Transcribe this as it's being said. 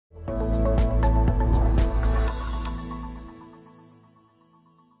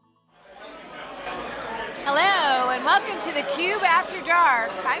welcome to theCUBE After Dark.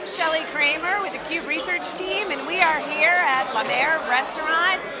 I'm Shelly Kramer with the CUBE research team, and we are here at La Mer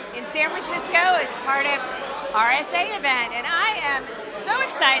Restaurant in San Francisco as part of RSA event. And I am so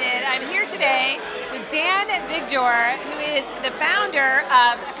excited. I'm here today with Dan Vigdor, who is the founder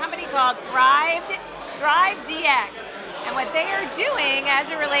of a company called ThriveDX. And what they are doing as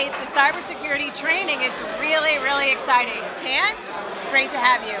it relates to cybersecurity training is really, really exciting. Dan, it's great to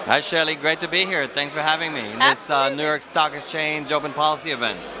have you. Hi Shelly, great to be here. Thanks for having me in this New York Stock Exchange Open Policy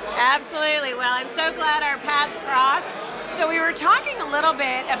event. Absolutely. Well, I'm so glad our paths crossed. So we were talking a little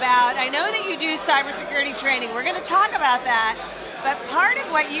bit about, I know that you do cybersecurity training. We're going to talk about that. But part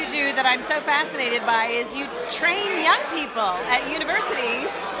of what you do that I'm so fascinated by is you train young people at universities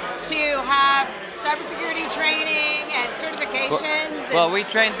to have cybersecurity training and certifications. Well, we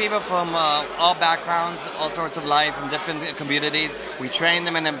train people from all backgrounds, all sorts of life, from different communities. We train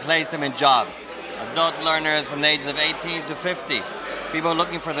them and then place them in jobs. Adult learners from the ages of 18 to 50. People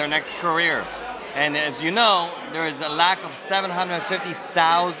looking for their next career. And as you know, there is a lack of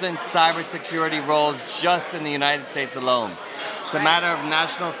 750,000 cybersecurity roles just in the United States alone. It's a matter of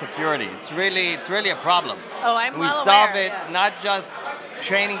national security. It's really a problem. Oh, I'm well aware. We solve it not just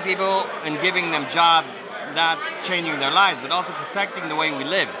training people and giving them jobs, not changing their lives, but also protecting the way we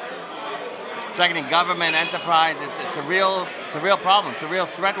live. Protecting government, enterprise, it's a real problem, it's a real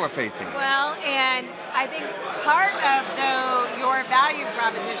threat we're facing. Well, and I think part of your value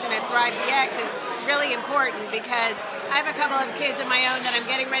proposition at ThriveDX is really important because I have a couple of kids of my own that I'm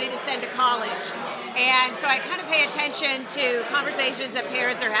getting ready to send to college. And so I kind of pay attention to conversations that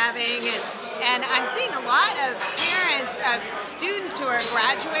parents are having, and I'm seeing a lot of parents of students who are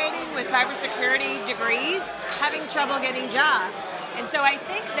graduating with cybersecurity degrees having trouble getting jobs. And so I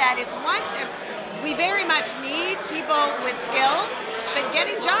think that it's we very much need people with skills, but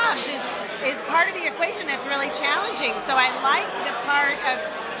getting jobs is part of the equation that's really challenging. So I like the part of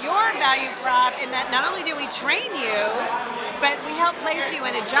your value prop in that not only do we train you, but we help place you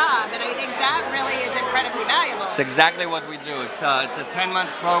in a job, and I think that really is incredibly valuable. It's exactly what we do. It's a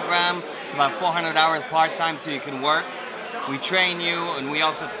 10-month program. It's about 400 hours part-time so you can work. We train you, and we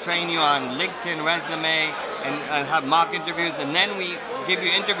also train you on LinkedIn, resume, and have mock interviews, and then we give you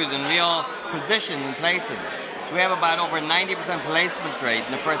interviews in real positions and places. We have about over 90% placement rate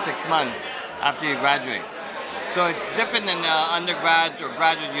in the first 6 months after you graduate. So it's different than undergrad or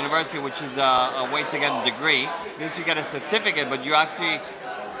graduate university, which is a way to get a degree. This you get a certificate, but you actually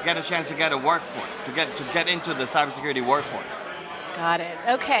get a chance to get a workforce, to get into the cybersecurity workforce. Got it.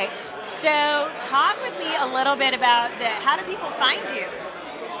 Okay. So talk with me a little bit about how do people find you?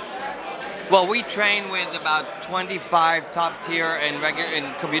 Well, we train with about 25 top tier and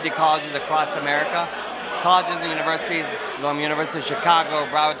community colleges across America. Colleges and universities, from University of Chicago,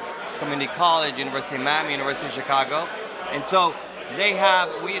 Broward Community College, University of Miami, University of Chicago. And so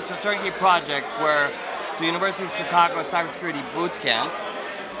it's a turnkey project where the University of Chicago Cybersecurity Boot Camp.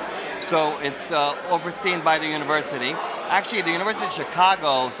 So it's overseen by the university. Actually, the University of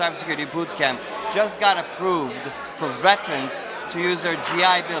Chicago Cybersecurity Boot Camp just got approved for veterans to use their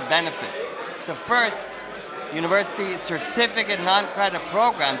GI Bill benefits. It's the first university certificate non-credit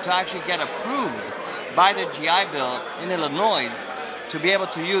program to actually get approved by the GI Bill in Illinois to be able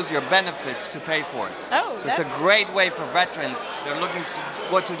to use your benefits to pay for it. Oh, so it's a great way for veterans. They're looking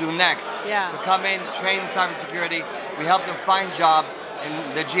what to do next. To come in, train in cybersecurity. We help them find jobs,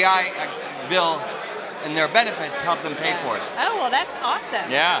 and the GI Bill and their benefits help them pay for it. Oh, well, that's awesome.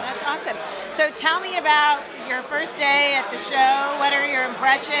 Yeah. That's awesome. So tell me about your first day at the show. What are your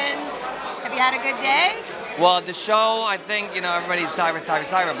impressions? Have you had a good day? Well, the show, I think, everybody's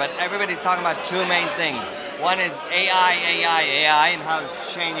cyber, but everybody's talking about two main things. One is AI, and how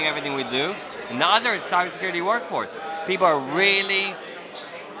it's changing everything we do. And the other is cybersecurity workforce. People are really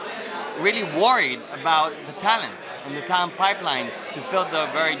worried about the talent and the talent pipeline to fill the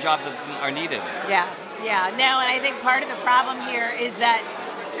very jobs that are needed. Yeah. No, and I think part of the problem here is that,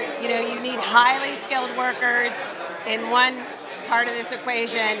 you need highly skilled workers in one part of this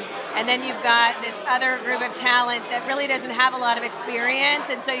equation, and then you've got this other group of talent that really doesn't have a lot of experience,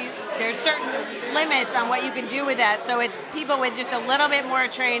 and so there's certain limits on what you can do with that. So it's people with just a little bit more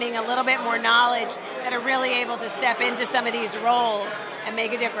training, a little bit more knowledge that are really able to step into some of these roles and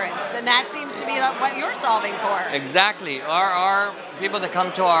make a difference. And that seems to be what you're solving for. Exactly. Our people that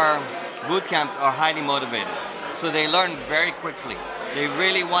come to our boot camps are highly motivated. So they learn very quickly. They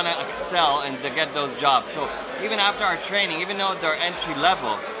really want to excel and to get those jobs. So even after our training, even though they're entry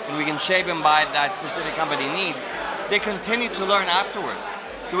level and we can shape them by that specific company needs, they continue to learn afterwards.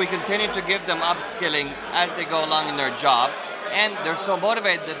 So we continue to give them upskilling as they go along in their job, and they're so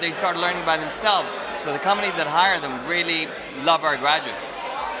motivated that they start learning by themselves So the companies that hire them really love our graduates.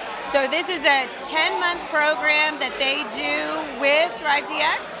 So this is a 10-month program that they do with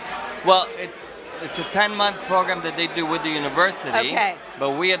ThriveDX? Well, it's a 10-month program that they do with the university, okay.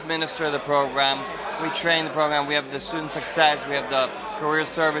 But we administer the program, we train the program, we have the student success, we have the career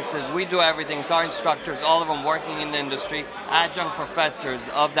services, we do everything. It's our instructors, all of them working in the industry, adjunct professors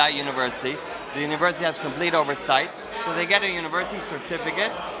of that university. The university has complete oversight, so they get a university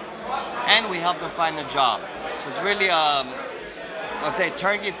certificate, and we help them find a job. So it's really I'd say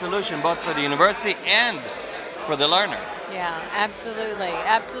turnkey solution both for the university and for the learner. Yeah, absolutely,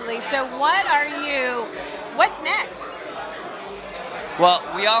 absolutely. So what's next? Well,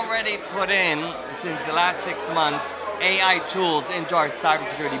 we already put in, since the last 6 months, AI tools into our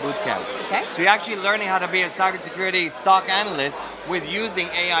cybersecurity bootcamp. Okay. So you're actually learning how to be a cybersecurity SOC analyst with using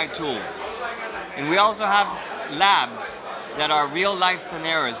AI tools. And we also have labs that are real life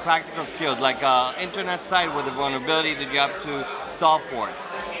scenarios, practical skills, like an internet site with a vulnerability that you have to solve for it.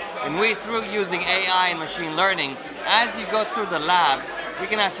 And we, through using AI and machine learning, as you go through the labs, we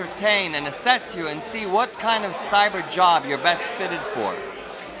can ascertain and assess you and see what kind of cyber job you're best fitted for.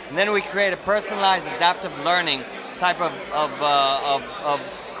 And then we create a personalized adaptive learning type of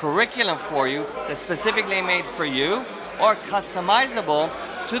curriculum for you that's specifically made for you or customizable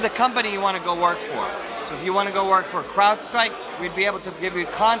to the company you want to go work for. So if you want to go work for CrowdStrike, we'd be able to give you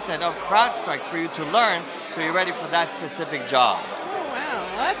content of CrowdStrike for you to learn so you're ready for that specific job. Oh,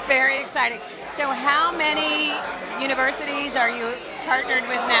 wow, well, that's very exciting. So how many universities are you partnered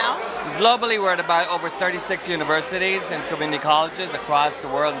with now? Globally, we're at about over 36 universities and community colleges across the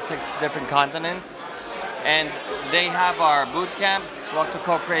world in 6 different continents. And they have our boot camp. We're also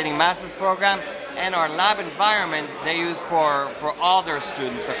co-creating master's program, and our lab environment they use for all their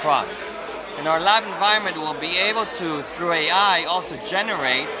students across. In our lab environment, we'll be able to, through AI, also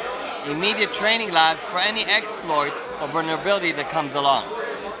generate immediate training labs for any exploit or vulnerability that comes along.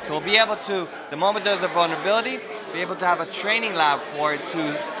 So we'll be able to, the moment there's a vulnerability, be able to have a training lab for it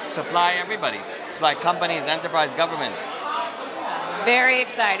to supply everybody. Supply companies, enterprise, governments. Very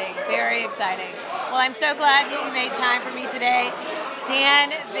exciting, very exciting. Well, I'm so glad that you made time for me today.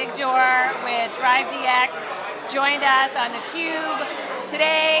 Dan Vigdor with ThriveDX joined us on theCUBE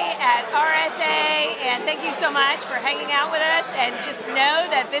today at RSA, and thank you so much for hanging out with us, and just know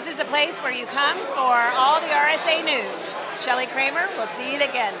that this is a place where you come for all the RSA news. Shelly Kramer, we'll see you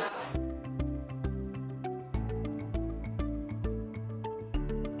again.